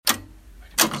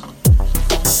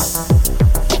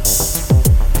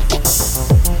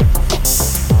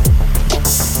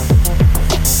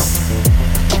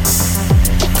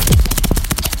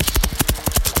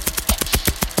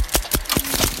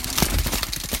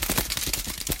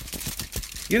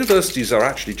Universities are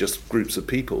actually just groups of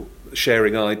people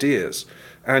sharing ideas.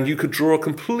 And you could draw a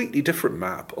completely different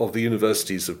map of the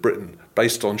universities of Britain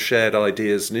based on shared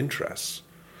ideas and interests,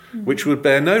 which would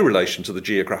bear no relation to the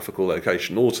geographical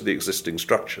location or to the existing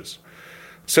structures.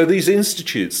 So these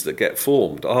institutes that get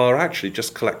formed are actually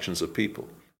just collections of people.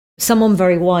 Someone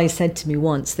very wise said to me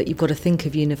once that you've got to think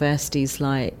of universities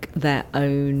like their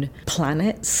own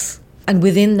planets. And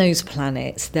within those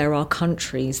planets, there are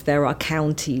countries, there are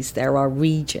counties, there are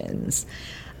regions,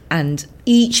 and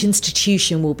each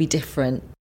institution will be different.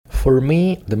 For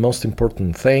me, the most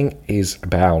important thing is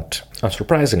about,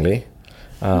 unsurprisingly,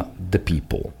 the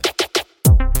people.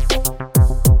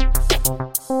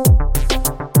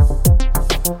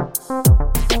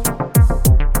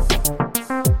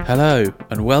 Hello,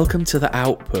 and welcome to The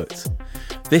Output.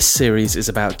 This series is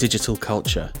about digital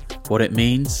culture, what it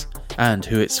means, and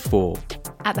who it's for.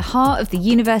 At the heart of the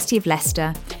University of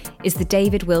Leicester is the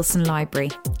David Wilson Library,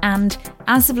 and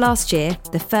as of last year,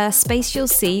 the first space you'll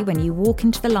see when you walk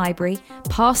into the library,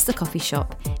 past the coffee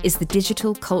shop, is the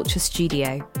Digital Culture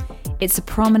Studio. It's a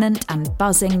prominent and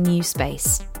buzzing new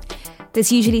space.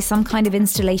 There's usually some kind of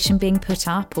installation being put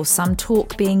up or some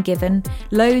talk being given,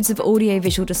 loads of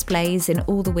audiovisual displays in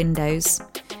all the windows.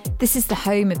 This is the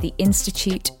home of the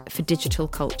Institute for Digital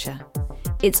Culture.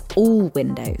 It's all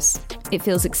windows. It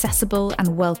feels accessible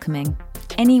and welcoming.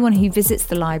 Anyone who visits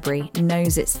the library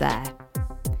knows it's there.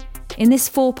 In this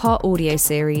 4-part audio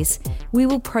series, we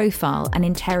will profile and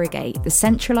interrogate the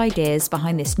central ideas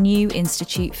behind this new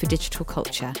Institute for Digital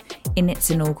Culture in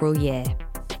its inaugural year.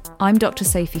 I'm Dr.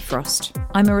 Sophie Frost.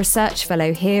 I'm a research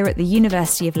fellow here at the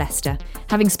University of Leicester,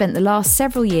 having spent the last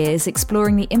several years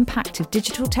exploring the impact of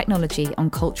digital technology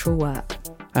on cultural work.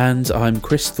 And I'm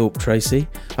Chris Thorpe-Tracy.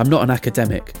 I'm not an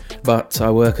academic, but I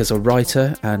work as a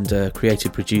writer and a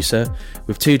creative producer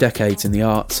with 2 decades in the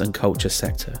arts and culture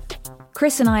sector.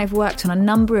 Chris and I have worked on a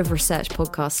number of research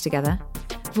podcasts together.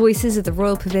 Voices of the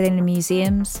Royal Pavilion and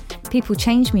Museums, People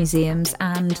Change Museums,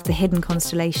 and The Hidden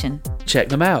Constellation. Check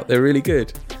them out, they're really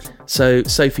good. So,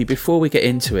 Sophie, before we get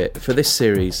into it, for this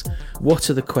series, what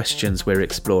are the questions we're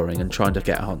exploring and trying to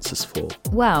get answers for?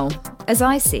 Well, as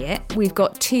I see it, we've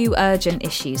got 2 urgent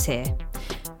issues here.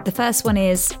 The first one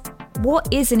is,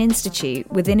 what is an institute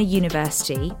within a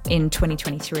university in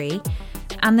 2023?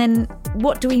 And then,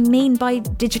 what do we mean by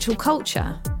digital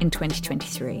culture in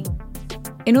 2023?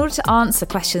 In order to answer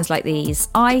questions like these,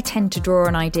 I tend to draw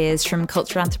on ideas from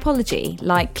cultural anthropology,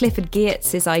 like Clifford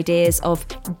Geertz's ideas of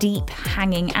deep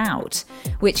hanging out,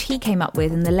 which he came up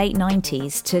with in the late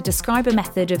 90s to describe a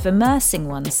method of immersing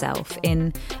oneself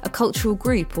in a cultural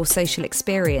group or social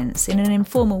experience in an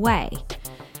informal way.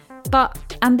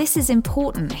 But, and this is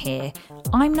important here,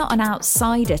 I'm not an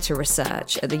outsider to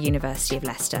research at the University of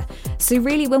Leicester. So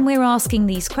really, when we're asking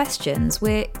these questions,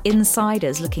 we're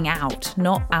insiders looking out,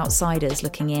 not outsiders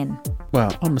looking in.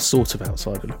 Well, I'm a sort of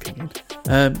outsider looking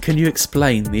in. Can you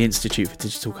explain the Institute for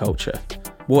Digital Culture?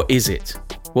 What is it?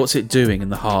 What's it doing in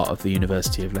the heart of the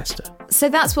University of Leicester? So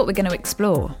that's what we're going to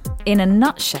explore. In a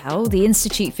nutshell, the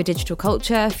Institute for Digital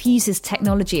Culture fuses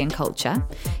technology and culture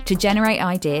to generate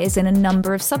ideas in a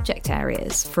number of subject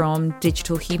areas, from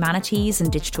digital humanities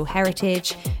and digital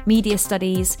heritage, media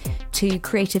studies, to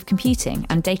creative computing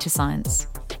and data science.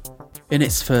 In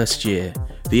its first year,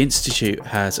 the Institute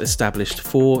has established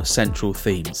 4 central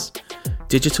themes: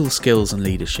 digital skills and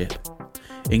leadership,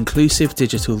 inclusive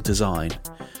digital design,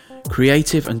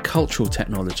 creative and cultural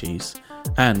technologies,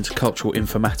 and cultural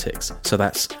informatics, so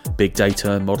that's big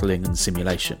data, modelling and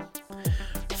simulation.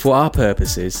 For our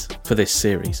purposes, for this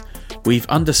series, we've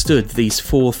understood these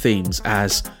 4 themes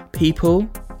as people,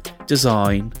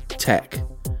 design, tech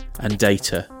and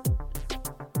data.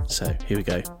 So here we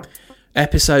go.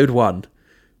 Episode 1,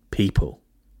 People.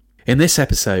 In this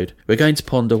episode, we're going to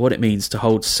ponder what it means to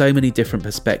hold so many different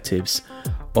perspectives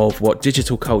of what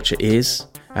digital culture is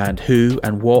and who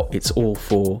and what it's all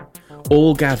for,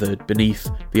 all gathered beneath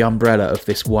the umbrella of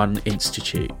this one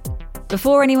institute.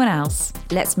 Before anyone else,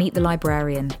 let's meet the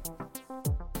librarian.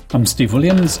 I'm Steve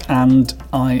Williams, and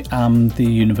I am the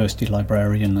University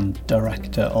Librarian and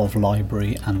Director of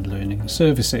Library and Learning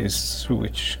Services,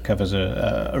 which covers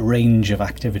a range of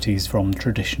activities from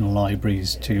traditional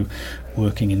libraries to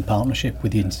working in partnership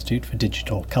with the Institute for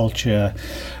Digital Culture.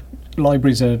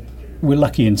 We're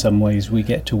lucky in some ways. We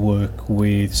get to work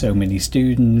with so many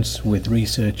students, with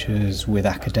researchers, with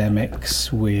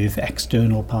academics, with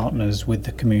external partners, with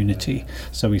the community.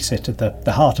 So we sit at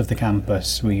the heart of the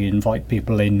campus, we invite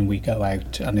people in, we go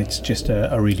out, and it's just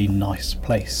a really nice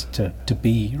place to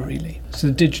be, really. So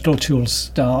the digital tools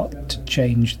start to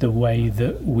change the way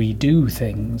that we do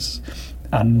things.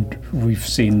 And we've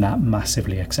seen that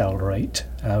massively accelerate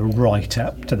right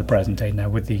up to the present day now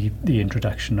with the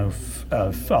introduction of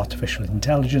artificial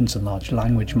intelligence and large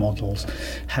language models,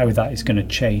 how that is going to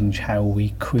change how we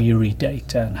query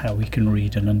data and how we can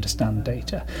read and understand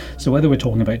data. So whether we're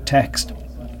talking about text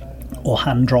or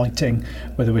handwriting,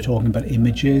 whether we're talking about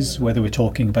images, whether we're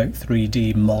talking about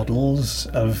 3D models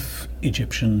of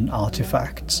Egyptian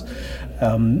artifacts,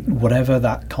 whatever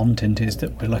that content is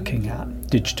that we're looking at,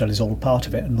 digital is all part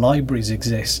of it, and libraries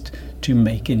exist to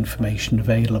make information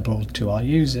available to our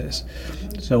users.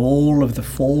 So all of the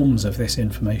forms of this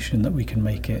information that we can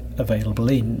make it available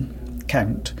in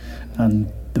count,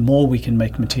 and the more we can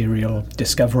make material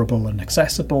discoverable and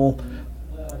accessible,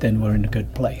 then we're in a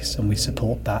good place. And we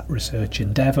support that research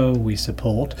endeavour, we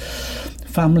support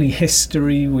family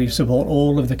history, we support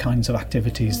all of the kinds of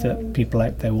activities that people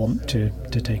out there want to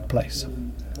take place.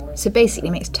 So basically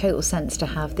it makes total sense to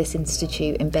have this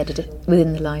institute embedded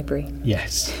within the library.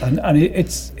 Yes, and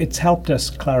it's helped us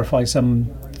clarify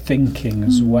some thinking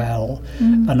as well,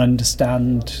 and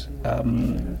understand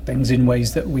things in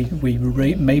ways that we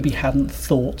maybe hadn't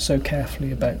thought so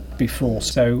carefully about before.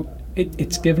 So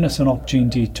it's given us an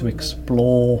opportunity to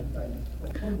explore.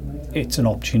 It's an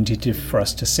opportunity for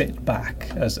us to sit back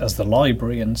as the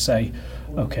library and say,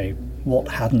 okay, what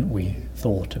hadn't we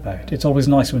thought about? It's always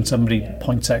nice when somebody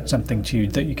points out something to you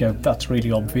that you go, that's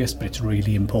really obvious, but it's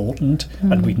really important,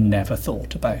 and we'd never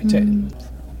thought about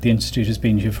it. The Institute has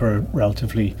been here for a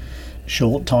relatively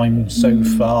short time so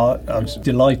far. I'm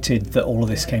delighted that all of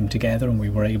this came together and we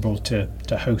were able to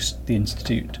host the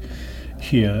Institute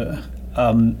here.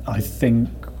 I think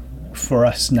for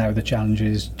us now the challenge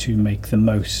is to make the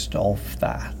most of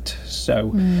that.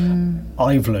 So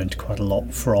I've learned quite a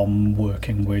lot from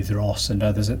working with Ross and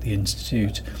others at the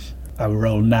Institute. Our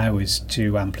role now is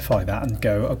to amplify that and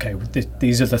go, okay,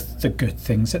 these are the good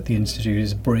things that the Institute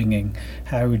is bringing.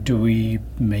 How do we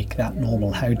make that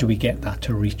normal? How do we get that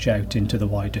to reach out into the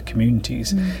wider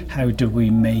communities? How do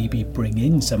we maybe bring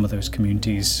in some of those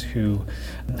communities who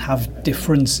have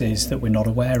differences that we're not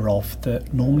aware of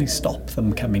that normally stop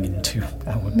them coming into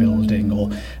our building or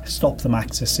stop them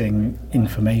accessing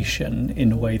information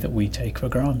in a way that we take for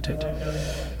granted?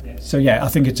 So yeah, I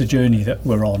think it's a journey that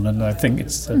we're on, and I think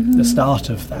it's the start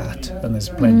of that, and there's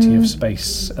plenty of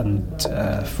space and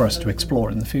for us to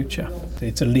explore in the future.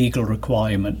 It's a legal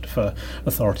requirement for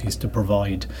authorities to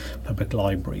provide public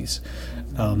libraries.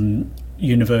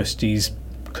 Universities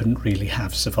couldn't really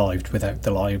have survived without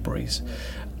the libraries,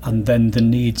 and then the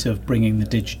needs of bringing the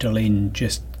digital in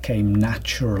just came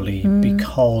naturally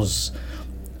because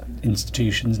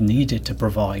institutions needed to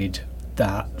provide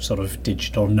that sort of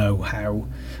digital know-how.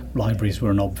 Libraries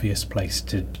were an obvious place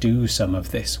to do some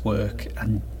of this work,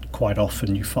 and quite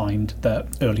often you find that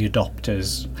early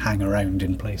adopters hang around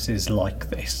in places like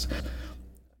this.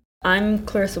 I'm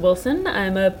Clarissa Wilson.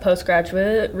 I'm a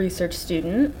postgraduate research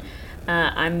student.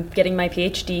 I'm getting my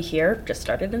PhD here, just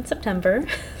started in September.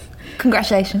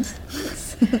 Congratulations.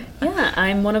 Yeah,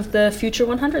 I'm one of the Future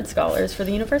 100 scholars for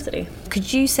the university.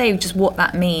 Could you say just what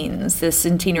that means, the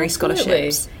Centenary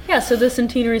Scholarships? Yeah, so the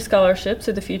Centenary Scholarships,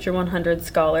 or the Future 100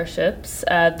 Scholarships,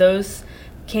 those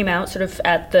came out sort of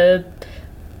at the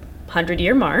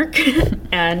 100-year mark.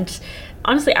 And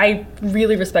honestly, I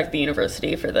really respect the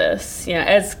university for this. You know,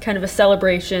 as kind of a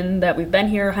celebration that we've been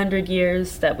here 100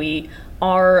 years, that we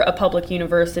are a public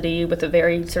university with a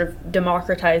very sort of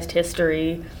democratized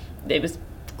history. It was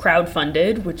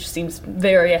crowdfunded, which seems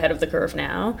very ahead of the curve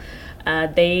now.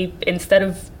 They, instead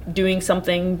of doing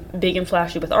something big and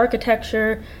flashy with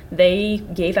architecture, they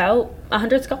gave out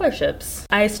 100 scholarships.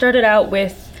 I started out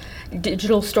with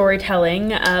digital storytelling,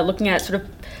 looking at sort of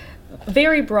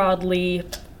very broadly,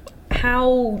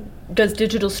 how does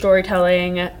digital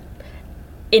storytelling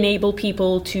enable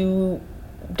people to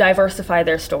diversify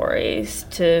their stories,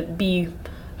 to be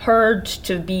heard,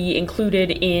 to be included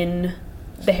in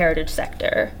the heritage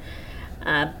sector.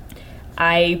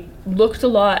 I looked a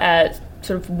lot at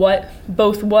sort of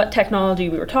what technology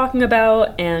we were talking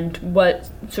about and what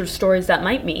sort of stories that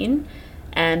might mean.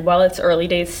 And while it's early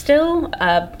days still,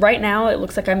 right now it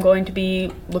looks like I'm going to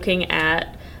be looking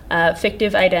at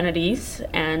fictive identities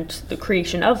and the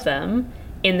creation of them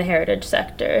in the heritage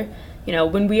sector. You know,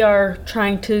 when we are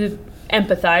trying to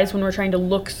empathize, when we're trying to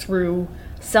look through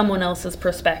someone else's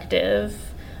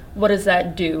perspective, what does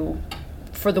that do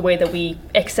for the way that we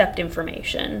accept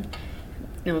information?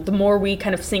 You know, the more we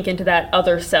kind of sink into that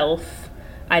other self,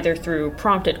 either through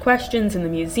prompted questions in the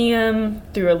museum,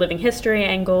 through a living history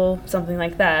angle, something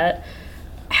like that,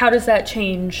 how does that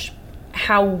change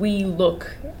how we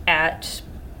look at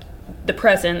the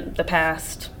present, the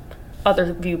past,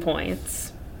 other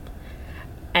viewpoints?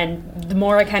 And the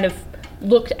more I kind of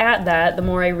looked at that, the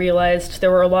more I realized there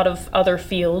were a lot of other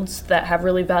fields that have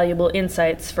really valuable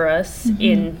insights for us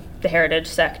in the heritage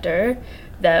sector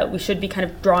that we should be kind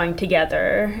of drawing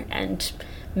together and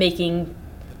making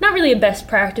not really a best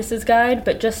practices guide,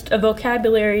 but just a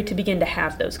vocabulary to begin to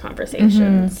have those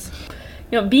conversations.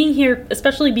 Being here,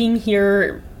 especially being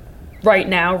here right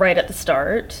now, right at the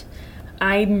start,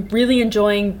 I'm really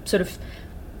enjoying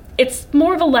it's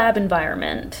more of a lab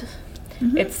environment.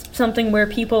 It's something where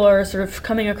people are sort of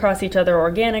coming across each other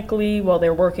organically while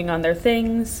they're working on their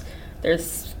things.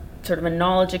 There's sort of a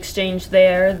knowledge exchange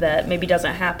there that maybe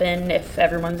doesn't happen if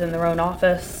everyone's in their own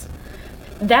office.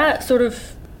 That sort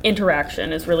of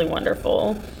interaction is really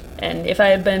wonderful. And if I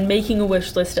had been making a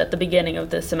wish list at the beginning of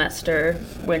the semester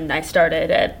when I started,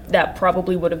 that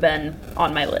probably would have been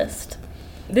on my list.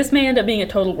 This may end up being a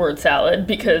total word salad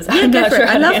because I'm not sure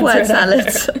how to answer I love word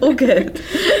salads. All good.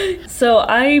 So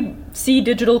I see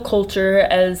digital culture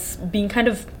as being kind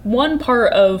of one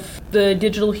part of the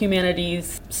digital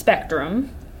humanities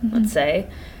spectrum, let's say.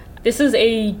 This is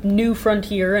a new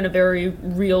frontier in a very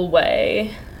real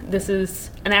way. This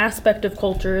is an aspect of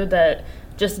culture that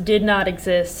just did not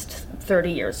exist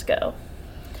 30 years ago.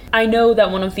 I know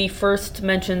that one of the first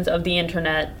mentions of the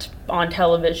internet on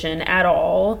television at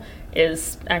all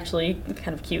is actually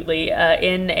kind of cutely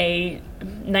in a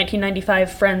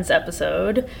 1995 Friends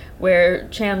episode where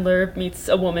Chandler meets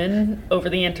a woman over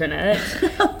the internet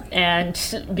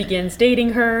and begins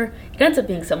dating her. It ends up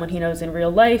being someone he knows in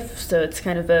real life, so it's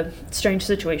kind of a strange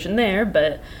situation there,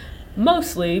 but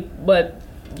mostly what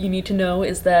you need to know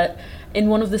is that in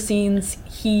one of the scenes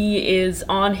he is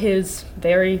on his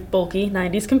very bulky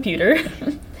 90s computer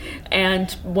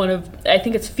and I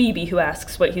think it's Phoebe who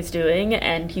asks what he's doing,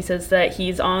 and he says that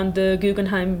he's on the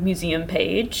Guggenheim Museum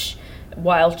page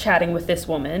while chatting with this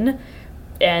woman,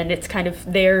 and it's kind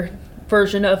of their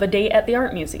version of a date at the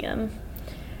art museum.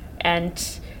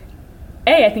 And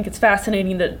I think it's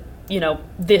fascinating that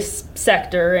this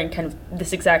sector and kind of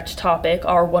this exact topic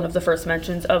are one of the first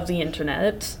mentions of the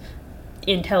internet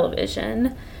in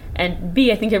television, and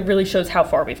B, I think it really shows how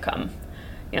far we've come.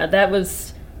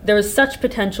 There was such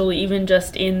potential even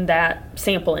just in that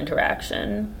sample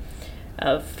interaction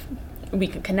of we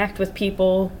can connect with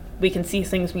people, we can see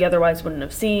things we otherwise wouldn't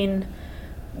have seen,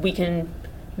 we can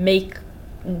make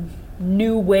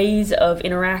new ways of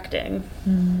interacting.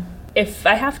 If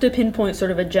I have to pinpoint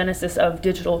sort of a genesis of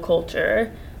digital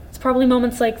culture, it's probably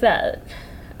moments like that.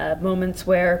 Moments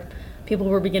where people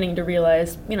were beginning to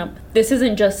realize, this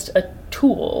isn't just a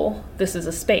tool, this is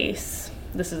a space,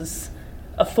 this is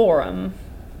a forum.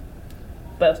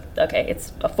 But,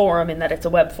 it's a forum in that it's a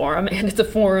web forum, and it's a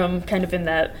forum kind of in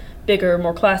that bigger,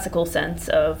 more classical sense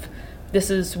of this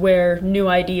is where new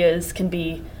ideas can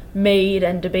be made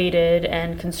and debated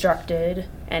and constructed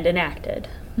and enacted.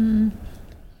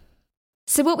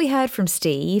 So what we heard from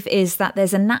Steve is that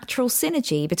there's a natural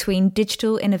synergy between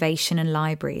digital innovation and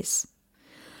libraries.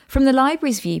 From the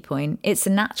library's viewpoint, it's a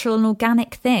natural and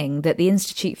organic thing that the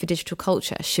Institute for Digital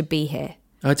Culture should be here.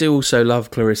 I do also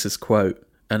love Clarissa's quote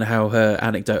and how her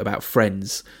anecdote about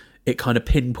Friends, it kind of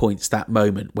pinpoints that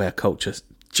moment where culture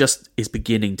just is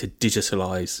beginning to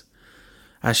digitalise.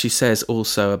 As she says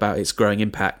also about its growing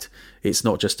impact, it's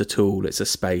not just a tool, it's a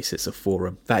space, it's a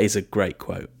forum. That is a great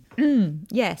quote.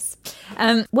 Yes.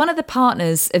 One of the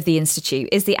partners of the Institute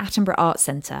is the Attenborough Arts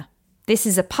Centre. This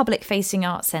is a public-facing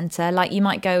arts centre, like you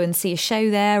might go and see a show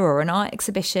there or an art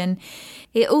exhibition.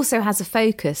 It also has a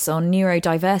focus on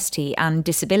neurodiversity and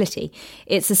disability.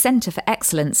 It's a centre for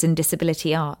excellence in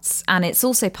disability arts, and it's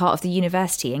also part of the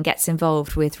university and gets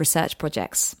involved with research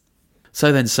projects.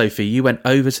 So then, Sophie, you went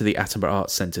over to the Attenborough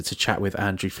Arts Centre to chat with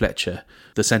Andrew Fletcher,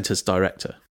 the centre's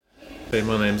director. So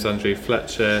my name's Andrew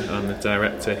Fletcher. I'm the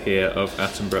director here of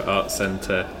Attenborough Arts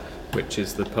Centre, which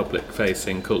is the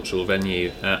public-facing cultural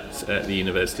venue at the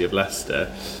University of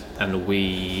Leicester, and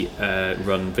we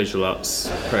run visual arts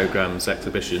programmes,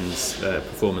 exhibitions,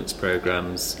 performance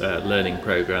programmes, learning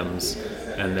programmes,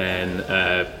 and then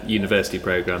university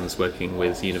programmes working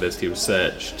with university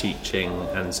research, teaching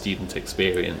and student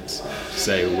experience.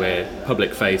 So we're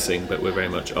public-facing, but we're very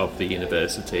much of the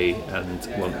university and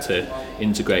want to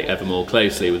integrate ever more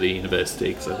closely with the university,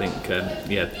 because I think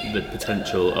the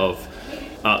potential of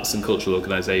arts and cultural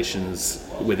organisations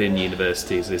within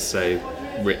universities is so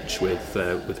rich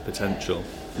with potential.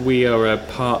 We are a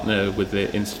partner with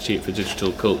the Institute for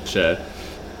Digital Culture.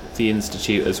 The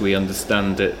Institute, as we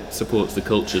understand it, supports the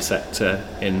culture sector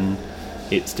in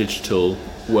its digital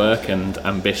work and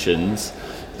ambitions.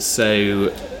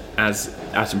 So as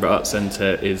Attenborough Arts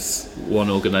Centre is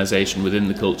one organisation within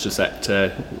the culture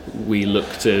sector, we look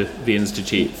to the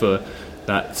Institute for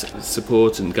that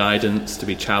support and guidance, to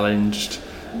be challenged,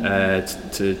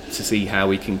 to see how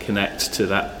we can connect to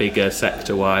that bigger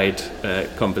sector-wide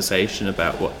conversation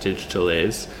about what digital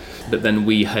is. But then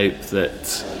we hope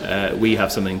that we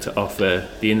have something to offer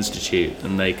the Institute,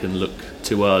 and they can look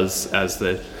to us as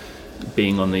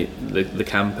being on the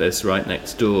campus right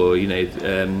next door.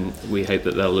 We hope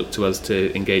that they'll look to us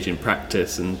to engage in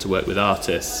practice and to work with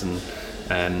artists.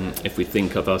 And if we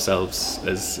think of ourselves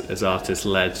as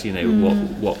artist-led,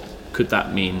 what could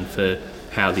that mean for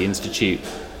how the Institute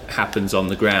happens on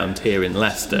the ground here in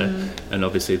Leicester? And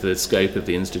obviously the scope of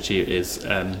the Institute is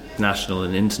national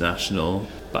and international,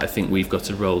 but I think we've got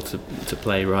a role to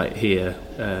play right here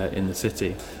in the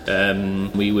city.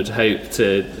 We would hope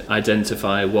to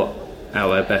identify what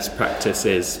our best practice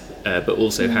is, but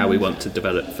also how we want to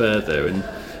develop further. And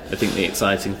I think the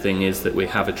exciting thing is that we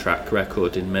have a track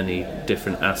record in many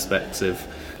different aspects of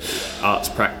arts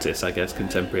practice, I guess,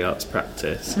 contemporary arts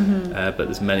practice, but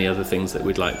there's many other things that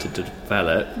we'd like to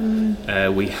develop.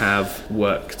 We have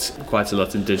worked quite a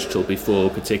lot in digital before,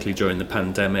 particularly during the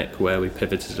pandemic, where we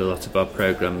pivoted a lot of our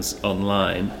programmes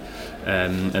online,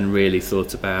 and really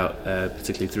thought about,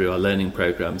 particularly through our learning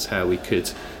programmes, how we could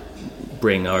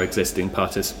bring our existing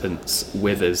participants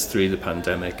with us through the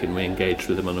pandemic, and we engaged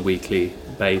with them on a weekly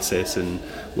basis and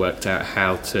worked out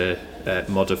how to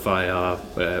modify our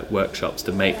workshops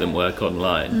to make them work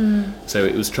online. So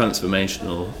it was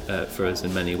transformational for us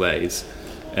in many ways.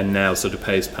 And now, sort of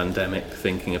post-pandemic,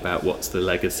 thinking about what's the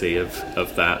legacy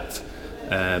of that,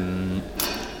 and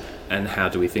how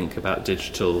do we think about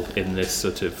digital in this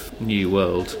sort of new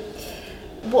world.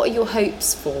 What are your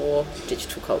hopes for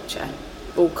digital culture?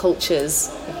 Or cultures,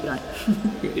 if you like?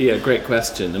 Yeah, great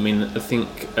question. I mean, I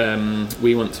think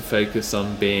we want to focus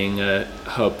on being a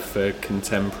hub for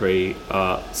contemporary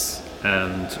arts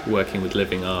and working with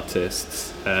living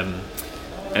artists,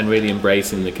 and really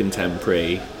embracing the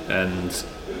contemporary and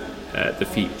the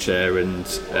future. And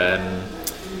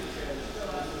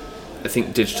I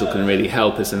think digital can really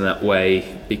help us in that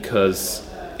way, because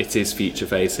it is future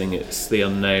facing, it's the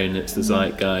unknown, it's the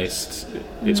zeitgeist.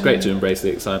 It's great to embrace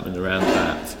the excitement around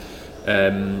that,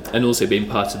 and also being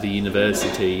part of the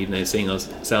university, seeing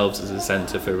ourselves as a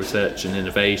centre for research and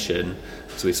innovation,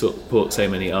 so we support so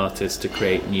many artists to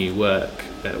create new work,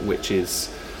 which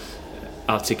is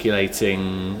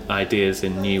articulating ideas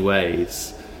in new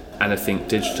ways. And I think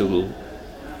digital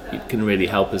can really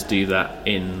help us do that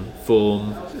in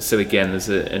form. So again, there's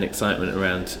an excitement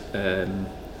around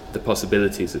the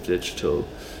possibilities of digital.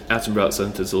 Attenborough Arts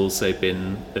Centre has also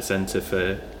been a centre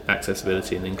for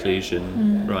accessibility and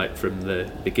inclusion right from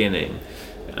the beginning,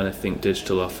 and I think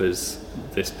digital offers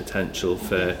this potential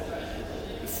for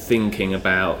thinking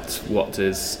about what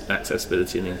does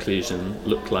accessibility and inclusion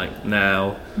look like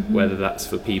now, whether that's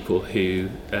for people who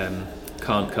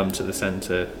can't come to the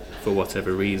centre for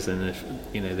whatever reason, if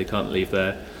they can't leave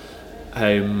their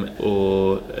home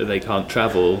or they can't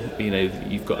travel,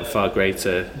 you've got a far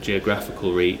greater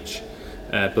geographical reach,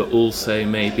 but also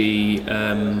maybe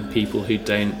people who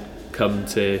don't come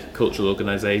to cultural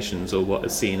organisations or what are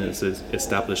seen as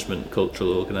establishment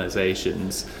cultural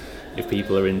organisations. If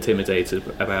people are intimidated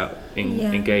about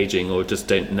engaging or just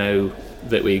don't know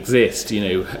that we exist,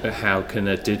 how can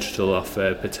a digital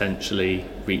offer potentially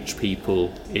reach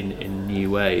people in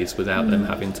new ways without them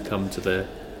having to come to the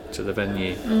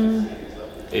venue?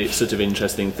 It's sort of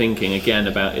interesting thinking again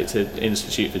about it's an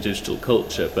Institute for Digital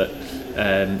Culture, but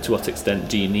to what extent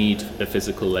do you need a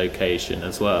physical location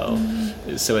as well?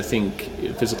 So I think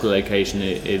physical location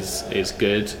is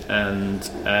good, and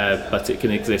but it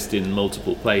can exist in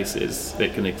multiple places.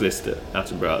 It can exist at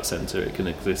Attenborough Arts Centre, it can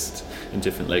exist in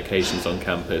different locations on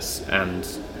campus and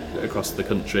across the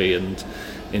country and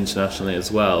internationally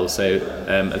as well. So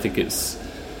I think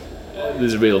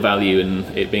there's a real value in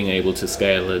it being able to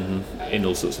scale in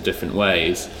all sorts of different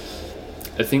ways.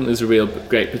 I think there's a real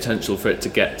great potential for it to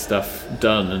get stuff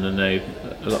done, and I know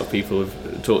a lot of people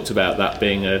have talked about that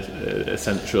being a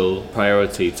central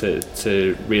priority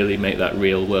to really make that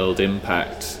real world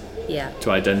impact,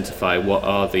 to identify what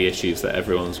are the issues that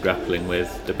everyone's grappling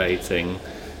with, debating,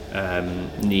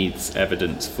 needs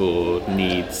evidence for,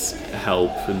 needs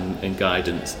help and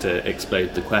guidance to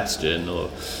explode the question, or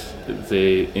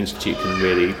the Institute can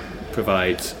really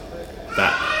provide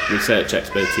that research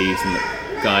expertise and that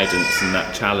guidance and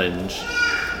that challenge,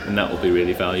 and that will be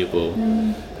really valuable.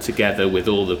 Together with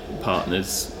all the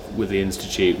partners with the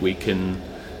Institute, we can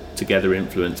together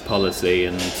influence policy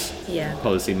and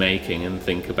policy making and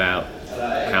think about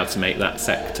how to make that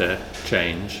sector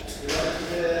change.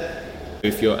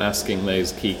 If you're asking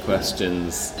those key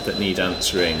questions that need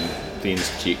answering, the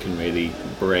Institute can really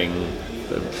bring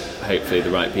hopefully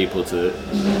the right people to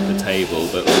the table,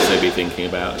 but also be thinking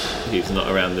about who's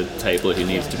not around the table, who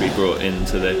needs to be brought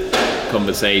into the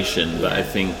conversation. But I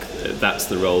think that's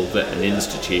the role that an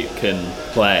institute can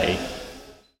play.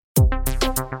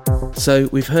 So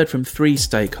we've heard from 3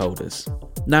 stakeholders.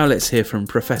 Now let's hear from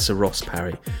Professor Ross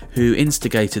Parry, who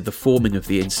instigated the forming of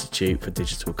the Institute for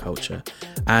Digital Culture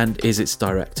and is its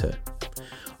director.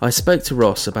 I spoke to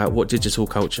Ross about what digital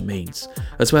culture means,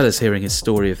 as well as hearing his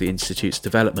story of the Institute's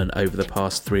development over the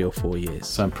past 3 or 4 years.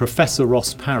 So I'm Professor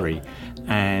Ross Parry,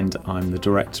 and I'm the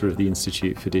director of the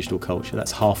Institute for Digital Culture.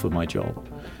 That's half of my job.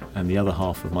 And the other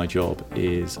half of my job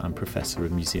is I'm Professor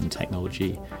of Museum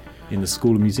Technology in the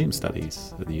School of Museum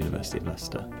Studies at the University of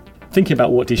Leicester. Thinking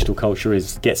about what digital culture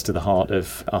is gets to the heart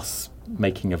of us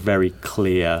making a very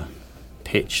clear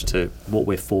pitch to what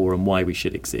we're for and why we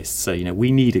should exist. So,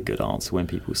 we need a good answer when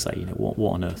people say, what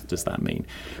on earth does that mean?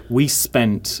 We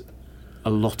spent a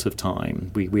lot of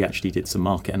time. We actually did some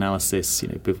market analysis,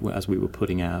 as we were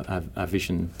putting our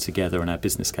vision together and our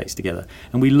business case together.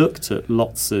 And we looked at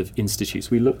lots of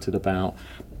institutes. We looked at about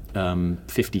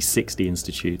 50, 60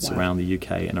 institutes around the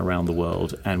UK and around the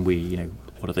world. And we,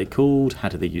 what are they called? How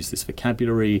do they use this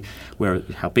vocabulary?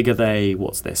 How big are they?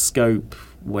 What's their scope?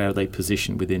 Where are they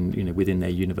positioned within their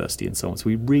university and so on? So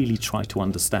we really try to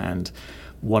understand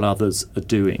what others are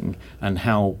doing and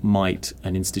how might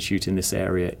an institute in this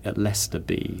area at Leicester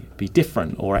be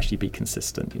different or actually be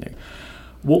consistent.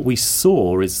 What we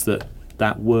saw is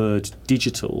that word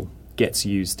digital gets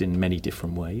used in many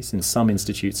different ways. In some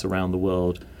institutes around the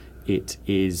world, it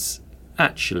is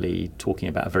actually talking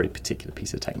about a very particular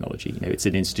piece of technology. It's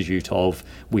an institute of,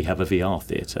 we have a VR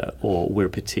theatre, or we're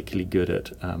particularly good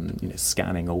at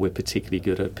scanning, or we're particularly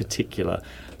good at a particular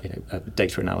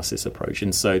data analysis approach.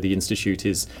 And so the institute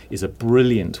is a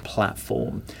brilliant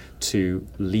platform to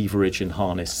leverage and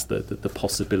harness the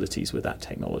possibilities with that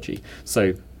technology.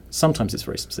 So sometimes it's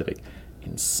very specific.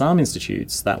 In some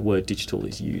institutes, that word digital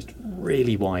is used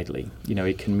really widely.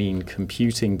 It can mean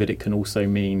computing, but it can also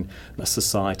mean a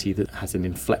society that has an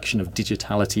inflection of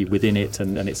digitality within it,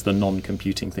 and it's the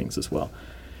non-computing things as well.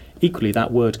 Equally,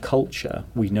 that word culture,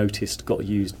 we noticed, got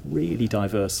used really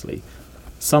diversely.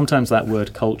 Sometimes that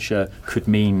word culture could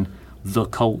mean the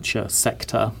culture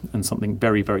sector and something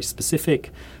very, very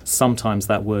specific. Sometimes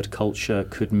that word culture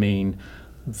could mean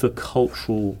the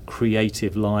cultural,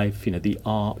 creative life, the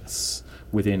arts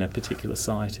within a particular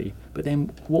society. But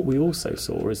then what we also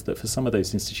saw is that for some of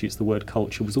those institutes, the word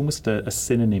culture was almost a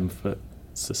synonym for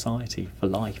society, for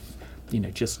life,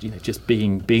 just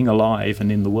being alive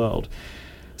and in the world.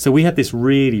 So we had this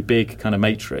really big kind of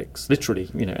matrix, literally,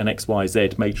 an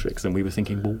XYZ matrix, and we were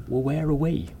thinking, well, where are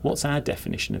we? What's our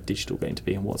definition of digital going to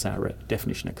be, and what's our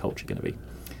definition of culture going to be?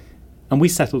 And we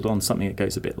settled on something that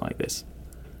goes a bit like this.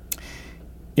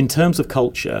 In terms of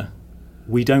culture,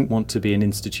 we don't want to be an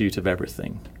institute of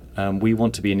everything. We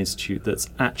want to be an institute that's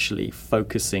actually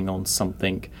focusing on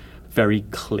something very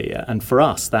clear. And for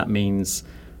us, that means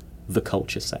the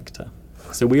culture sector.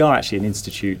 So we are actually an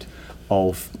institute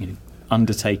of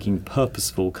undertaking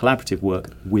purposeful collaborative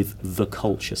work with the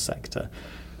culture sector.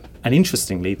 And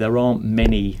interestingly, there aren't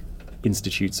many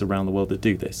institutes around the world that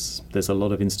do this. There's a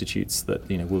lot of institutes that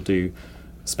will do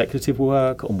speculative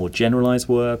work or more generalized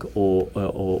work or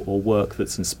work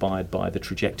that's inspired by the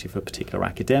trajectory of a particular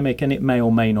academic, and it may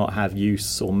or may not have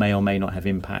use or may not have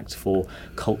impact for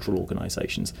cultural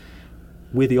organizations.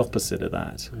 We're the opposite of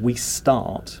that. We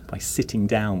start by sitting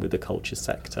down with the culture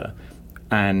sector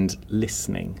and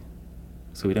listening.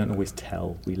 So we don't always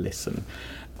tell, we listen.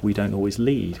 We don't always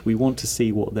lead. We want to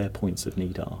see what their points of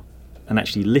need are, and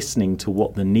actually listening to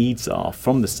what the needs are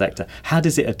from the sector. How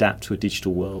does it adapt to a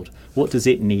digital world? What does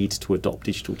it need to adopt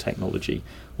digital technology?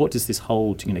 What does this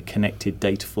whole connected,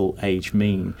 dataful age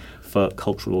mean for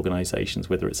cultural organisations,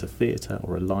 whether it's a theatre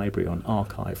or a library or an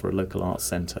archive or a local arts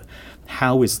centre?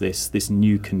 How is this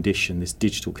new condition, this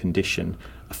digital condition,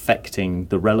 affecting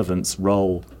the relevance,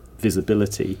 role,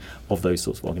 visibility of those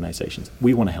sorts of organisations?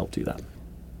 We want to help do that.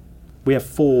 We have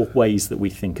 4 ways that we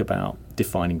think about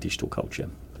defining digital culture.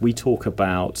 We talk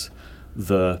about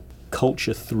the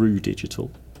culture through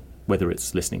digital, whether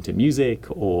it's listening to music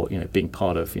or being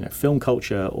part of film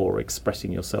culture or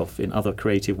expressing yourself in other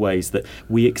creative ways, that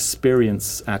we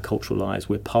experience our cultural lives.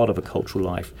 We're part of a cultural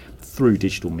life through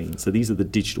digital means. So these are the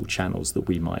digital channels that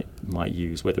we might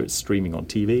use, whether it's streaming on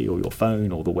TV or your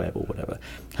phone or the web or whatever.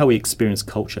 How we experience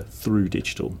culture through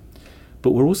digital.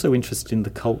 But we're also interested in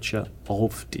the culture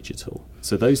of digital.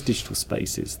 So those digital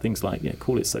spaces, things like,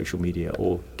 call it social media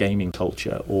or gaming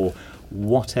culture or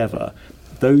whatever,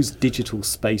 those digital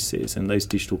spaces and those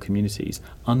digital communities,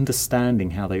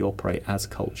 understanding how they operate as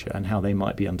culture and how they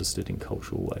might be understood in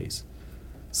cultural ways.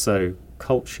 So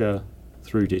culture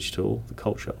through digital, the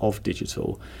culture of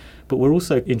digital, but we're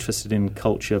also interested in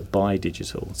culture by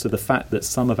digital. So the fact that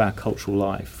some of our cultural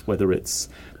life, whether it's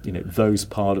those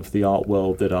part of the art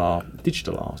world that are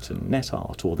digital art and net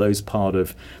art, or those part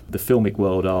of the filmic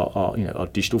world are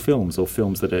digital films, or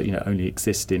films that are only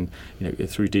exist in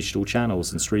through digital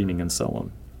channels and streaming and so on.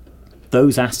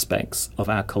 Those aspects of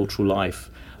our cultural life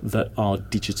that are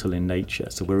digital in nature.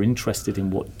 So we're interested in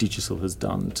what digital has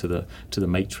done to the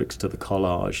matrix, to the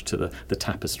collage, to the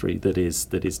tapestry that is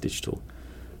digital.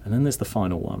 And then there's the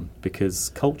final one, because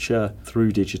culture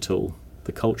through digital,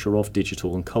 the culture of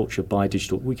digital and culture by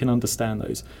digital, we can understand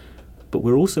those. But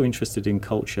we're also interested in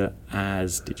culture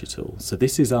as digital. So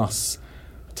this is us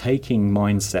taking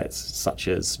mindsets such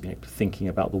as thinking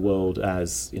about the world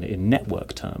as in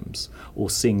network terms, or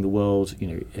seeing the world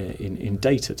in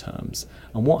data terms.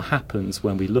 And what happens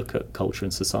when we look at culture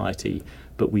and society,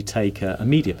 but we take a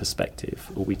media perspective,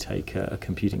 or we take a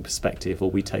computing perspective, or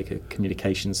we take a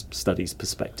communications studies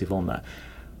perspective on that?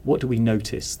 What do we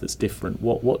notice that's different?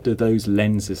 What do those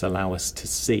lenses allow us to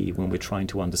see when we're trying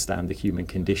to understand the human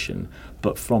condition,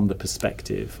 but from the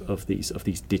perspective of these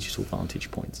digital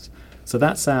vantage points? So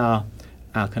that's our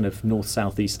kind of north,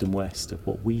 south, east and west of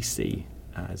what we see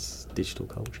as digital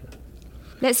culture.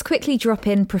 Let's quickly drop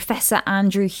in Professor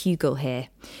Andrew Hugill here,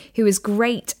 who is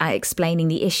great at explaining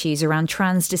the issues around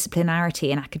transdisciplinarity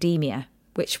in academia,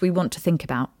 which we want to think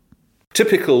about.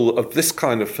 Typical of this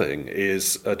kind of thing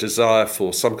is a desire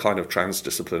for some kind of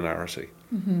transdisciplinarity.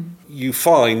 Mm-hmm. You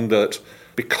find that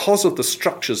because of the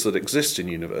structures that exist in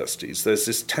universities, there's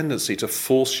this tendency to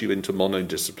force you into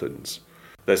monodisciplines.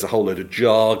 There's a whole load of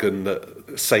jargon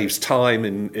that saves time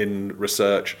in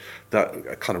research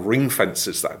that kind of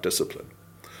ring-fences that discipline.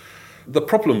 The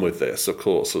problem with this, of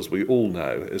course, as we all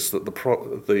know, is that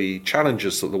the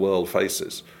challenges that the world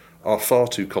faces are far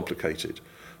too complicated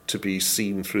to be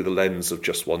seen through the lens of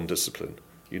just one discipline.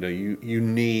 You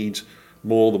need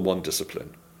more than one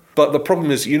discipline. But the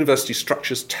problem is university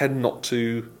structures tend not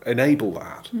to enable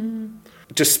that. Mm.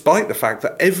 Despite the fact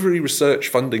that every research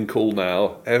funding call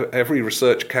now, every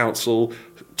research council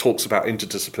talks about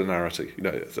interdisciplinarity.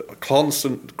 A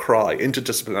constant cry,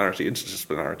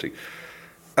 interdisciplinarity.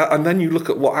 And then you look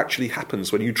at what actually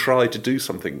happens when you try to do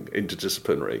something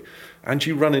interdisciplinary, and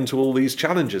you run into all these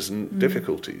challenges and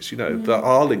difficulties, that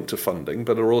are linked to funding,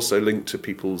 but are also linked to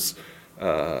people's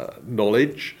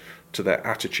knowledge, to their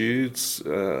attitudes,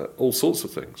 all sorts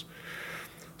of things.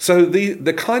 So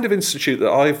the kind of institute that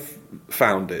I've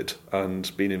founded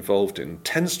and been involved in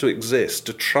tends to exist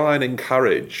to try and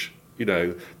encourage,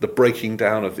 the breaking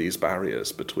down of these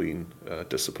barriers between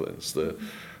disciplines, the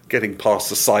getting past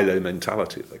the silo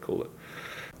mentality, they call it.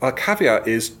 Our caveat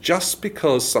is just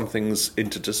because something's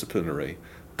interdisciplinary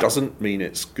doesn't mean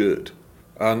it's good.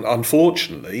 And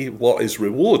unfortunately, what is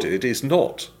rewarded is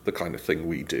not the kind of thing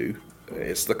we do.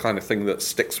 It's the kind of thing that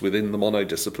sticks within the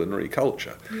monodisciplinary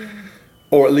culture. Yeah.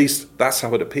 Or at least that's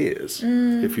how it appears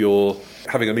if you're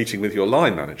having a meeting with your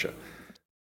line manager.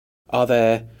 Are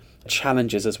there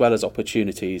challenges as well as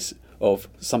opportunities of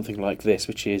something like this,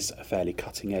 which is a fairly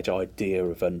cutting-edge idea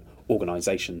of an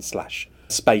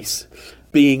organisation/space,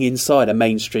 being inside a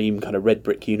mainstream kind of red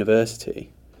brick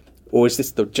university? Or is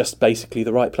this just basically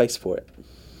the right place for it?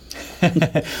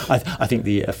 I think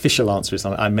the official answer is,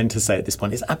 I meant to say at this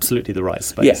point, it's absolutely the right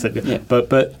space. Yeah.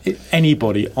 But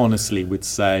anybody honestly would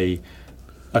say,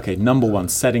 okay, number one,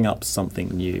 setting up something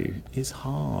new is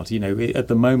hard. At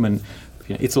the moment,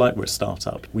 it's like we're a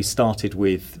startup. We started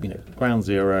with, ground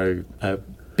zero, a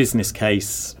business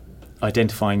case,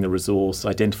 identifying the resource,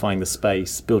 identifying the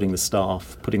space, building the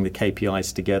staff, putting the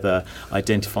KPIs together,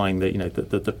 identifying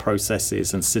the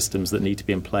processes and systems that need to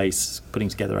be in place, putting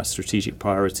together our strategic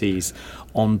priorities,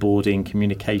 onboarding,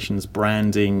 communications,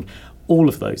 branding, all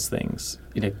of those things.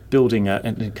 Building a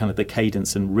kind of the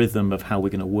cadence and rhythm of how we're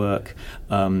going to work,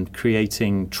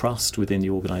 creating trust within the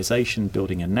organisation,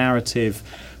 building a narrative,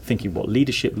 thinking what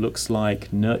leadership looks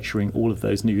like, nurturing all of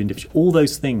those new individuals, all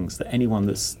those things that anyone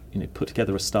that's put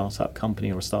together a startup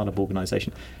company or a startup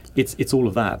organisation, it's all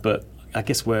of that. But I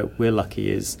guess where we're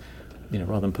lucky is,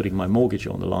 rather than putting my mortgage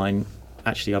on the line,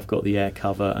 actually I've got the air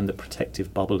cover and the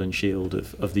protective bubble and shield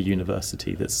of the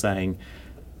university that's saying,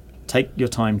 take your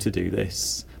time to do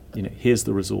this. Here's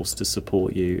the resource to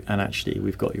support you, and actually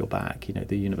we've got your back.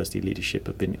 The university leadership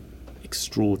have been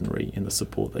extraordinary in the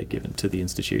support they've given to the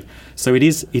institute. So it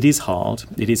is hard.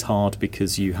 It is hard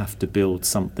because you have to build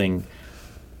something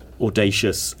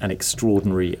audacious and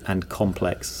extraordinary and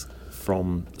complex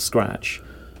from scratch.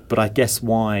 But I guess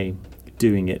why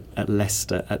doing it at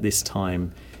Leicester at this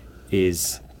time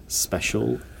is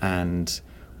special, and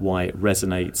why it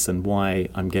resonates, and why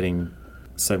I'm getting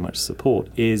so much support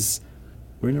is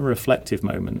we're in a reflective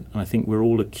moment, and I think we're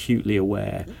all acutely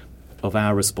aware of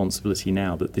our responsibility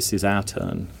now, that this is our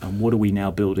turn, and what are we now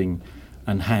building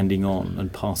and handing on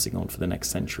and passing on for the next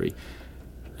century.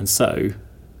 And so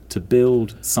to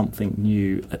build something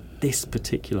new at this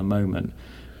particular moment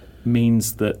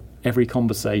means that every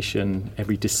conversation,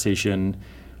 every decision,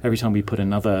 every time we put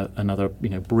another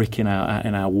brick in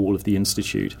our wall of the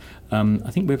Institute,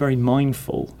 I think we're very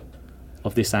mindful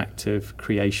of this act of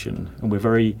creation, and we're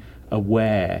very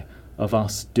aware of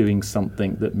us doing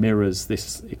something that mirrors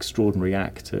this extraordinary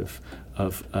act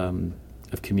of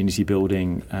community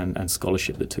building and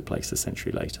scholarship that took place a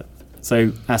century later.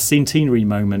 So our centenary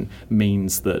moment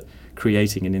means that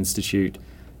creating an institute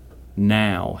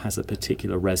now has a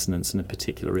particular resonance and a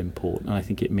particular import, and I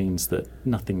think it means that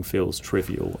nothing feels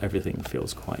trivial, everything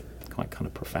feels quite kind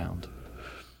of profound.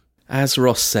 As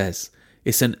Ross says,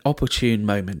 it's an opportune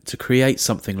moment to create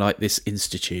something like this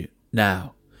institute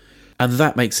now. And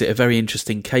that makes it a very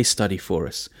interesting case study for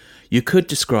us. You could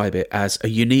describe it as a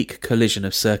unique collision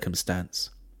of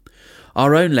circumstance.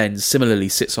 Our own lens similarly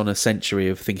sits on a century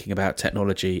of thinking about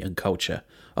technology and culture.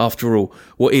 After all,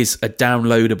 what is a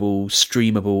downloadable,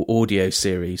 streamable audio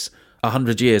series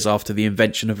 100 years after the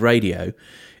invention of radio,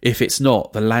 if it's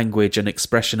not the language and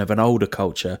expression of an older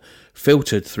culture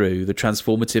filtered through the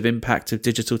transformative impact of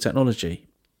digital technology?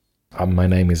 My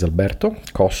name is Alberto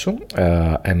Cosso,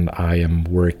 and I am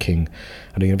working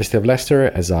at the University of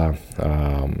Leicester as a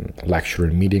lecturer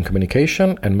in media and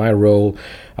communication, and my role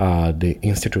at the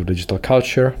Institute of Digital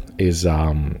Culture is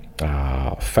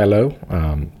fellow,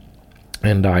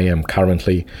 and I am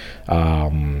currently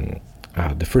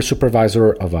the first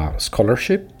supervisor of a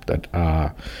scholarship that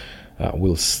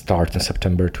will start in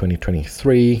September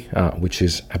 2023, which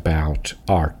is about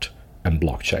art and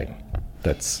blockchain.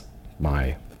 That's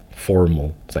my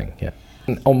formal thing, yeah.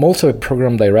 I'm also a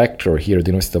program director here at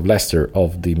the University of Leicester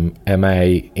of the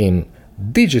MA in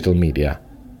Digital Media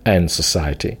and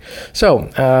Society. So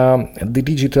the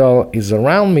digital is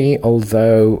around me,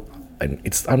 although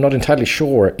I'm not entirely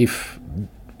sure if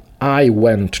I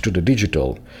went to the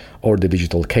digital or the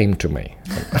digital came to me.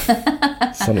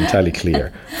 It's not entirely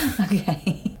clear.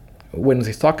 Okay. When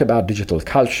we talk about digital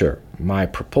culture, my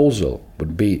proposal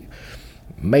would be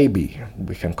maybe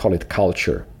we can call it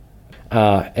culture.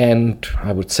 And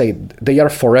I would say they are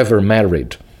forever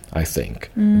married, I think,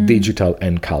 digital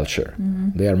and culture.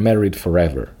 Mm-hmm. They are married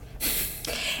forever.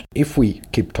 If we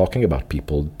keep talking about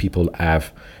people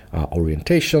have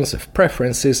orientations, have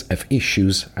preferences, have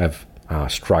issues, have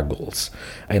struggles,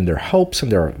 and their hopes and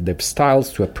their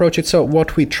styles to approach it. So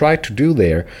what we try to do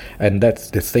there, and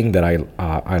that's the thing that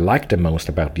I like the most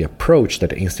about the approach that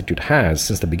the Institute has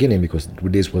since the beginning, because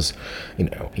this was,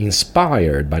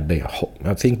 inspired by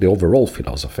I think the overall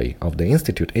philosophy of the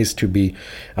Institute is to be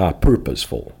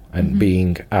purposeful and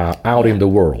being out in the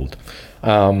world.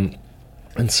 And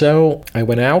so I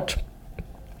went out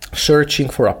searching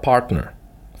for a partner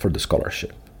for the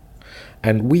scholarship.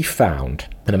 And we found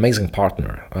an amazing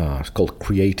partner called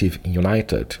Creative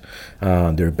United.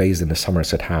 They're based in the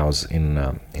Somerset House in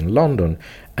London,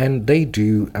 and they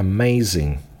do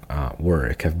amazing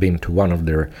work. I've been to one of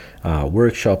their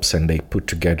workshops, and they put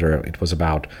together, it was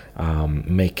about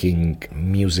making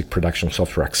music production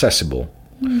software accessible.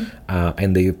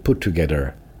 And they put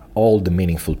together all the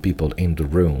meaningful people in the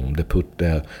room. They put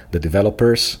the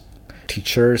developers,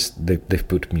 teachers, they've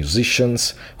put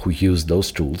musicians who use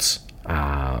those tools.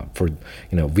 For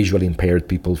visually impaired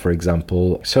people, for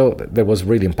example. So that was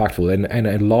really impactful, and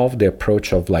I love the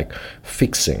approach of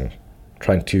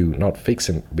trying to not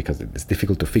fixing, because it's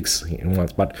difficult to fix in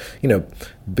once, but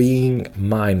being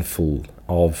mindful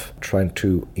of trying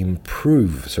to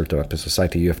improve certain aspects of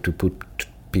society. You have to put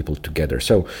people together.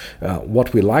 So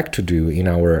what we like to do in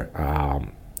our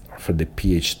for the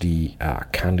PhD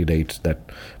candidate that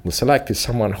we'll select is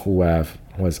someone who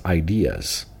has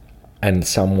ideas, and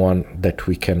someone that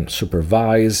we can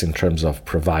supervise in terms of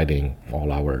providing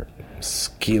all our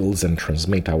skills and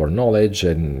transmit our knowledge,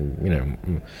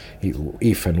 and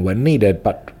if and when needed,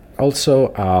 but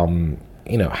also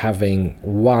having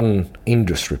one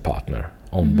industry partner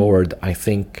on board. I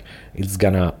think it's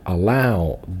gonna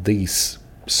allow this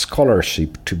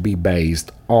scholarship to be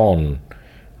based on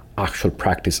actual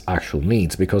practice, actual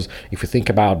needs, because if you think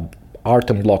about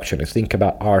art and blockchain, you think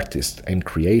about artists and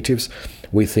creatives,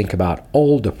 we think about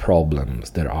all the problems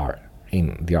there are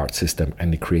in the art system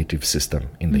and the creative system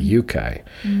in the UK,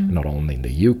 not only in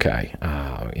the UK,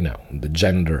 the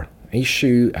gender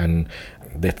issue and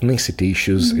the ethnicity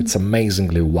issues, it's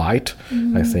amazingly white,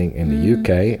 I think, in the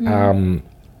UK.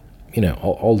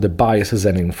 All the biases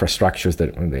and infrastructures,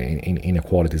 that the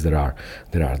inequalities that are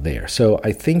there. So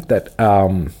I think that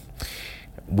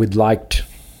we'd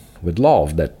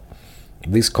love that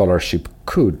this scholarship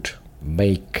could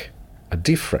make a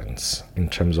difference in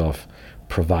terms of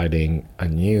providing a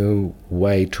new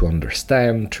way to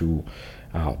understand, to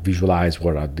visualize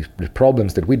what are the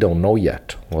problems that we don't know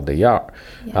yet what they are.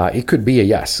 It could be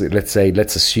let's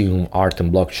assume art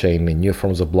and blockchain and new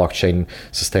forms of blockchain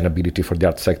sustainability for the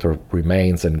art sector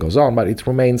remains and goes on, but it's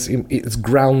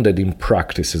grounded in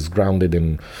practice, it's grounded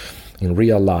in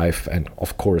real life, and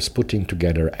of course putting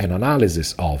together an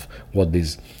analysis of what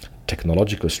this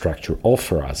technological structure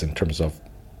offers us in terms of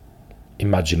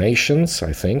imaginations,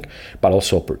 I think, but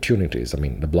also opportunities. I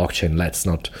mean, the blockchain, let's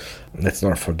not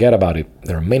forget about it.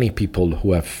 There are many people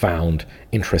who have found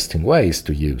interesting ways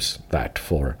to use that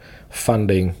for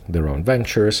funding their own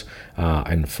ventures,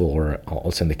 and for,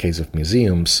 also in the case of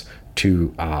museums,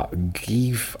 to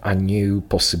give a new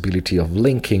possibility of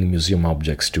linking museum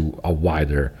objects to a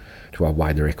wider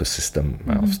ecosystem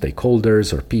of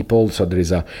stakeholders or people. So there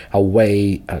is a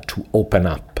way to open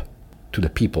up to the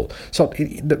people. So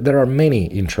there are many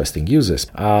interesting uses.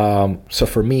 So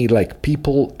for me, like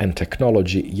people and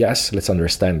technology, yes, let's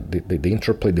understand the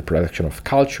interplay, the production of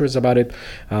cultures about it.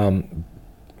 And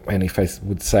if I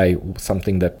would say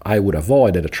something that I would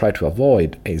avoid, that I try to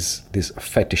avoid, is this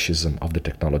fetishism of the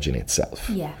technology in itself.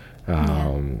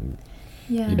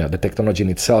 The technology in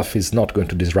itself is not going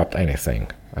to disrupt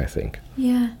anything, I think.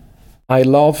 I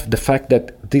love the fact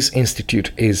that this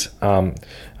institute is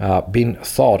being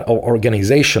thought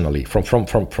organizationally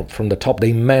from the top.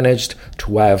 They managed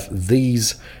to have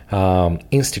these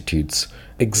institutes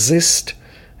exist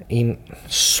in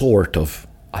sort of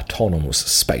autonomous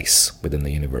space within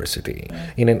the university,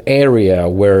 in an area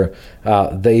where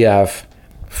they have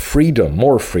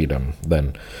more freedom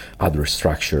than other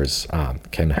structures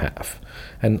can have.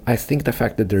 And I think the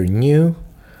fact that they're new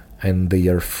and they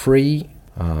are free,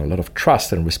 a lot of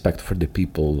trust and respect for the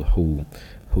people who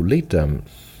lead them,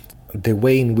 the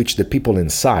way in which the people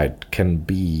inside can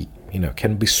be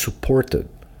supported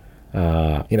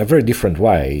in a very different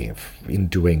way in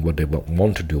doing what they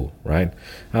want to do, right?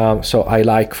 So I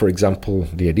like, for example,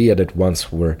 the idea that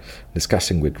once we're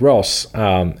discussing with Ross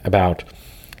about,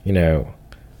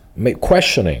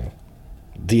 questioning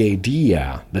the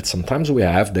idea that sometimes we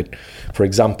have that, for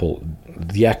example,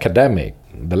 the academic,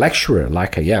 the lecturer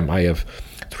like I have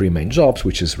 3 main jobs,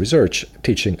 which is research,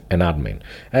 teaching, and admin.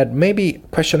 And maybe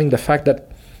questioning the fact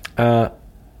that,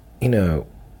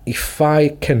 if I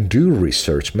can do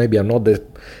research, maybe I'm not the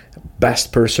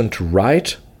best person to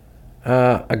write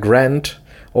a grant,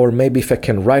 or maybe if I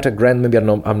can write a grant, maybe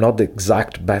I'm not the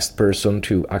exact best person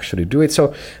to actually do it.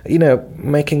 So,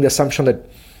 making the assumption that,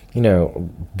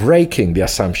 breaking the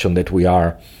assumption that we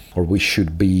are or we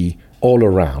should be all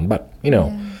around, but,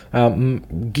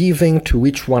 giving to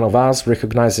each one of us,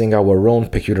 recognizing our own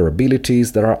peculiar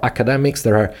abilities. There are academics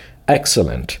that are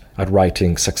excellent at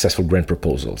writing successful grant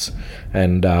proposals,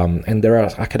 and there are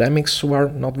academics who are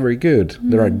not very good.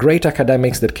 There are great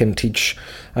academics that can teach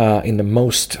in the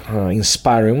most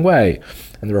inspiring way,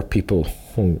 and there are people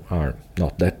who are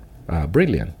not that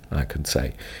brilliant, I could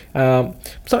say.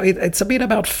 So it's a bit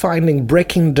about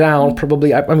breaking down,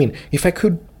 probably. I mean, if I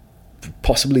could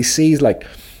possibly see like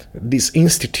this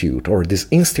institute or these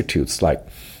institutes like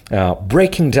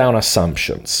breaking down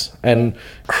assumptions and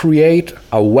create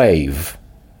a wave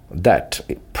that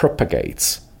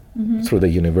propagates through the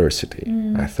university,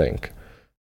 I think.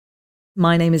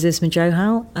 My name is Isma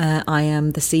Johal. I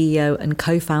am the CEO and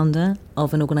co-founder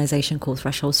of an organisation called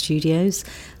Threshold Studios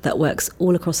that works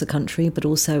all across the country, but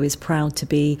also is proud to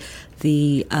be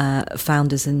the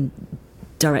founders and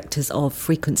directors of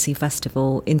Frequency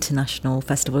Festival, International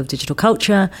Festival of Digital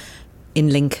Culture in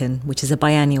Lincoln, which is a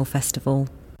biennial festival.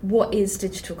 What is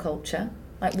digital culture?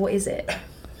 Like, what is it?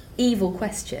 Evil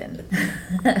question.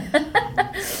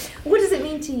 What does it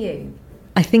mean to you?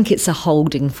 I think it's a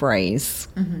holding phrase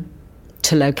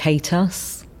to locate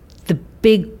us. The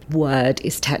big word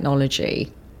is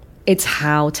technology. It's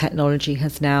how technology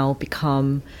has now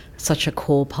become such a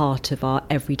core part of our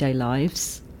everyday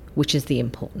lives, which is the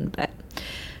important bit.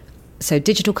 So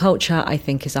digital culture, I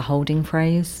think, is a holding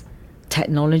phrase.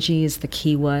 Technology is the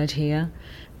key word here,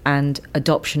 and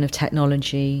adoption of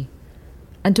technology,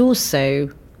 and also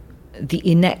the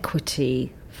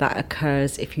inequity that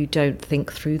occurs if you don't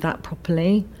think through that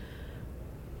properly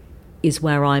is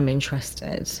where I'm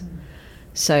interested.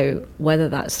 So whether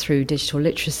that's through digital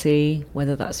literacy,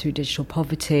 whether that's through digital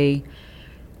poverty, whether that's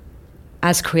through digital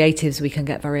as creatives, we can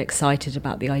get very excited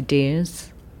about the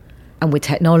ideas. And with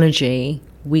technology,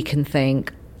 we can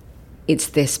think it's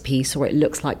this piece, or it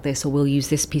looks like this, or we'll use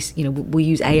this piece, we'll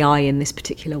use AI in this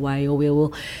particular way, or we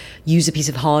will use a piece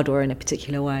of hardware in a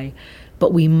particular way.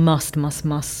 But we must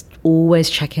always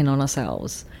check in on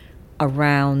ourselves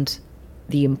around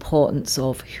the importance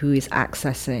of who is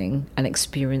accessing and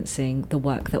experiencing the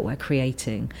work that we're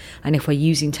creating. And if we're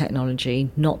using technology,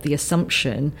 not the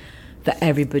assumption that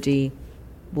everybody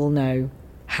will know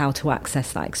how to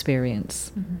access that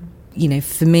experience. Mm-hmm.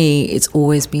 For me, it's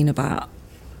always been about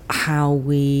how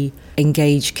we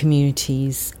engage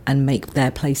communities and make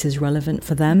their places relevant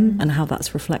for them, and how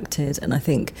that's reflected. And I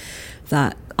think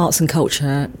that arts and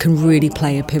culture can really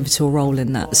play a pivotal role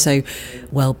in that. So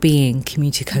well-being,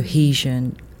 community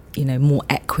cohesion, more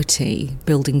equity,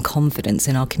 building confidence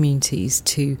in our communities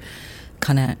to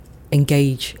kind of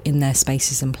engage in their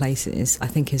spaces and places, I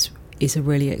think is a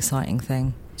really exciting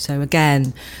thing. So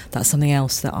again, that's something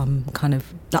else that I'm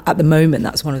at the moment,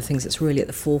 that's one of the things that's really at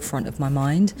the forefront of my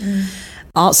mind.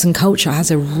 Arts and culture has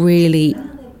a really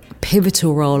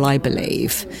pivotal role, I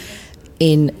believe,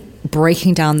 in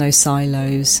breaking down those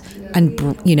silos and,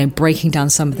 breaking down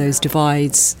some of those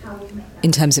divides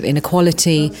in terms of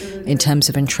inequality, in terms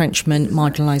of entrenchment,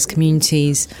 marginalised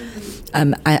communities.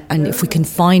 And if we can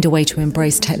find a way to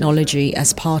embrace technology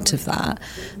as part of that,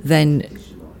 then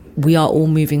we are all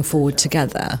moving forward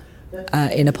together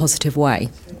in a positive way.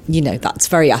 That's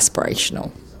very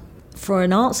aspirational. For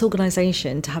an arts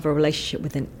organisation to have a relationship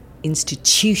with an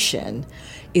institution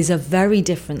is a very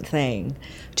different thing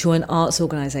to an arts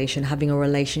organisation having a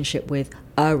relationship with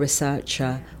a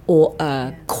researcher or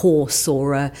a course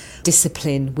or a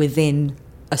discipline within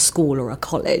a school or a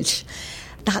college.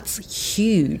 That's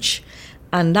huge.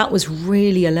 And that was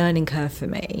really a learning curve for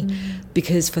me,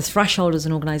 because for Threshold as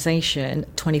an organisation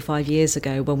 25 years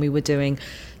ago, when we were doing,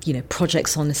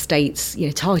 projects on estates,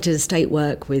 targeted estate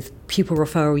work with pupil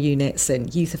referral units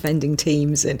and youth offending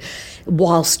teams, and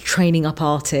whilst training up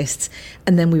artists,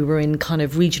 and then we were in kind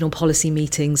of regional policy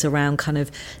meetings around kind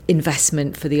of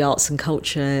investment for the arts and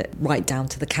culture, right down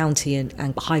to the county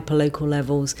and hyper-local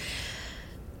levels.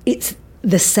 It's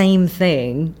the same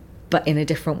thing, but in a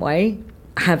different way.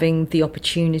 Having the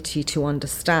opportunity to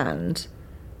understand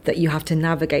that you have to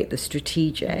navigate the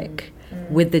strategic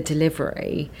with the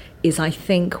delivery is, I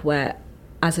think, where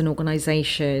as an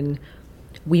organisation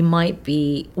we might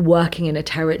be working in a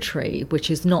territory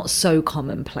which is not so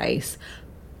commonplace.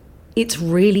 It's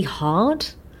really hard,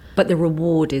 but the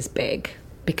reward is big,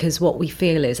 because what we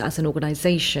feel is, as an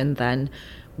organisation, then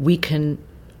we can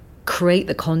create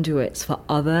the conduits for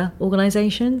other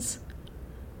organisations,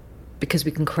 because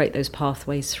we can create those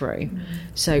pathways through.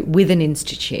 So with an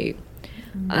institute,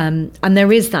 and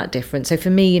there is that difference. So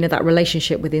for me, that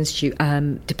relationship with institute,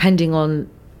 depending on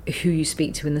who you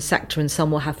speak to in the sector, and some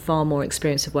will have far more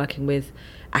experience of working with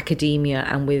academia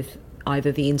and with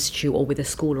either the institute or with a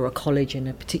school or a college in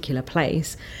a particular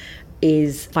place,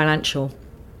 is financial.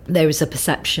 There is a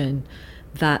perception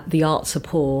that the arts are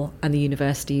poor and the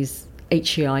university's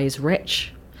HEI is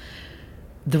rich.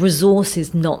 The resource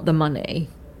is not the money.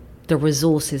 The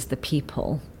resource is the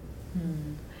people.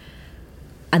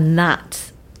 And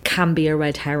that can be a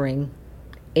red herring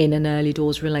in an early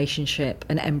doors relationship,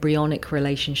 an embryonic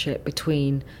relationship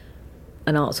between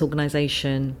an arts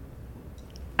organisation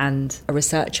and a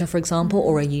researcher, for example,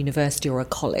 or a university or a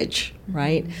college,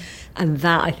 right? And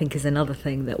that, I think, is another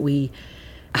thing that we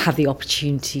have the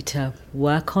opportunity to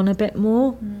work on a bit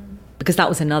more, because that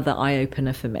was another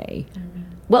eye-opener for me.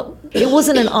 Well, it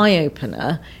wasn't an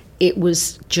eye-opener. It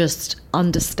was just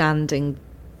understanding,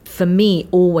 for me,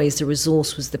 always the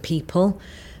resource was the people.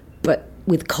 But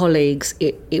with colleagues,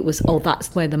 it was,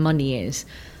 that's where the money is.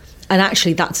 And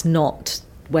actually, that's not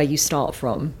where you start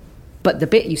from. But the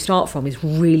bit you start from is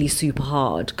really super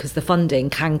hard, because the funding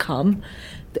can come.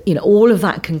 All of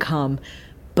that can come,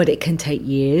 but it can take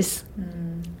years.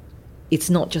 It's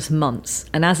not just months.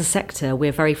 And as a sector,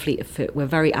 we're very fleet of foot. We're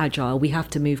very agile. We have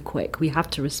to move quick. We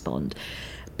have to respond.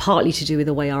 Partly to do with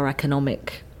the way our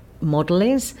economic model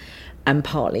is, and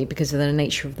partly because of the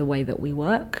nature of the way that we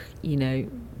work.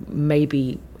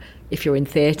 Maybe if you're in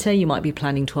theatre, you might be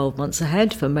planning 12 months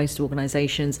ahead. For most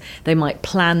organisations, they might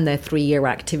plan their 3-year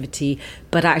activity,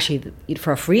 but actually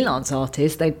for a freelance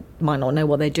artist, they might not know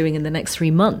what they're doing in the next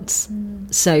 3 months.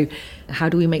 So how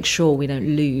do we make sure we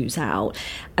don't lose out?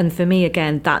 And for me,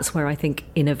 again, that's where I think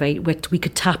we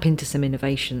could tap into some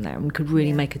innovation there, and we could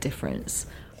really make a difference.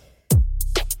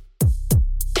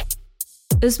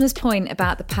 Uzma's point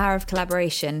about the power of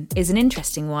collaboration is an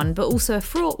interesting one, but also a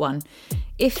fraught one.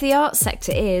 If the arts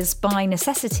sector is, by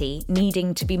necessity,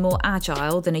 needing to be more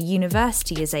agile than a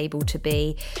university is able to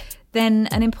be, then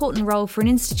an important role for an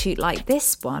institute like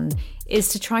this one is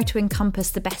to try to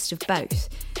encompass the best of both,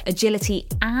 agility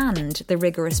and the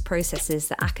rigorous processes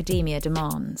that academia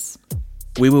demands.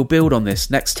 We will build on this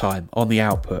next time on The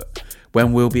Output,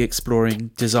 when we'll be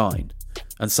exploring design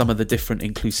and some of the different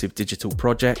inclusive digital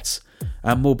projects,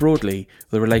 and more broadly,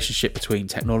 the relationship between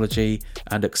technology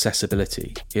and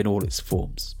accessibility in all its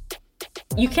forms.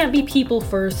 You can't be people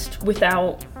first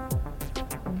without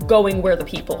going where the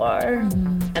people are,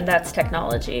 and that's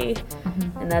technology,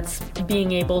 and that's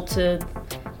being able to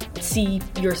see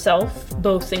yourself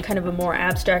both in kind of a more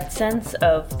abstract sense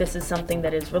of this is something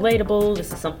that is relatable,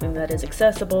 this is something that is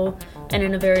accessible, and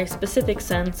in a very specific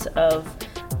sense of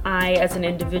I as an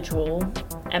individual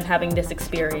am having this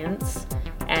experience,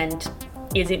 and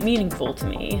is it meaningful to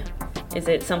me? Is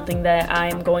it something that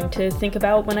I'm going to think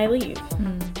about when I leave?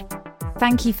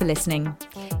 Thank you for listening.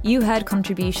 You heard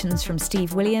contributions from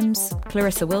Steve Williams,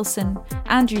 Clarissa Wilson,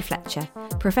 Andrew Fletcher,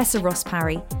 Professor Ross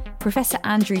Parry, Professor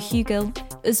Andrew Hugill,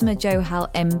 Uzma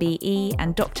Johal MBE,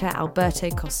 and Dr. Alberto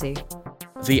Cosu.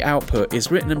 The Output is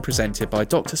written and presented by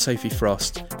Dr. Sophie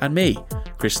Frost and me,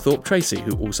 Chris Thorpe-Tracy,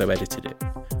 who also edited it.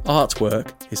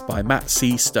 Artwork is by Matt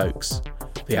C. Stokes.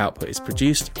 The Output is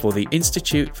produced for the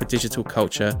Institute for Digital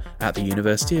Culture at the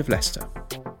University of Leicester.